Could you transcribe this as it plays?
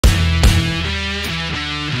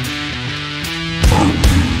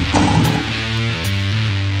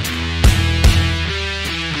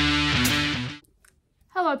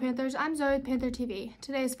Panthers, I'm Zoe with PantherTV.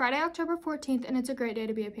 Today is Friday, October 14th, and it's a great day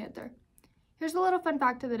to be a Panther. Here's a little fun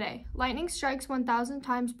fact of the day. Lightning strikes 1,000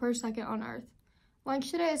 times per second on Earth. Lunch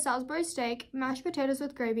today is Salisbury steak, mashed potatoes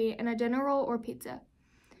with gravy, and a dinner roll or pizza.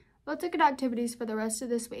 Lots of good activities for the rest of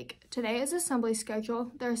this week. Today is assembly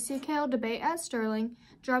schedule. There's CKL debate at Sterling,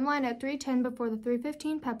 drumline at 3:10 before the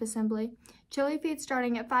 3:15 pep assembly, chili feed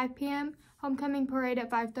starting at 5 p.m., homecoming parade at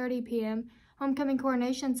 5:30 p.m., homecoming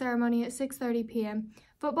coronation ceremony at 6:30 p.m.,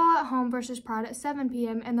 football at home versus Pride at 7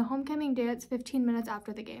 p.m., and the homecoming dance 15 minutes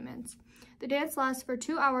after the game ends. The dance lasts for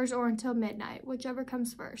 2 hours or until midnight, whichever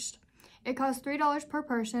comes first. It costs $3 per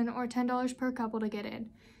person or $10 per couple to get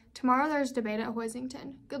in. Tomorrow there's debate at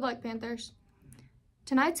Hoisington. Good luck, Panthers.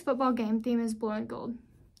 Tonight's football game theme is blue and gold.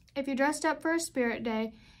 If you dressed up for a spirit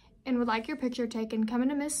day and would like your picture taken, come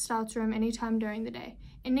into Miss Stout's room anytime during the day.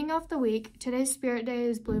 Ending off the week, today's spirit day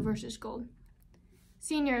is blue versus gold.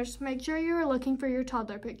 Seniors, make sure you are looking for your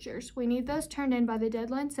toddler pictures. We need those turned in by the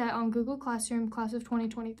deadline set on Google Classroom Class of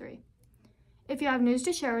 2023. If you have news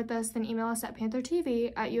to share with us, then email us at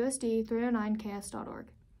panthertv@usd309ks.org.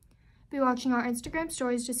 Be watching our Instagram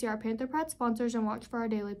stories to see our Panther Pride sponsors and watch for our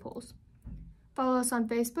daily polls. Follow us on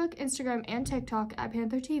Facebook, Instagram, and TikTok at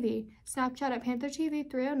PantherTV, Snapchat at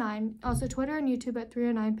PantherTV309, also Twitter and YouTube at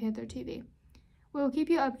 309PantherTV. We will keep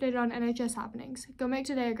you updated on NHS happenings. Go make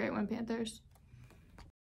today a great one, Panthers.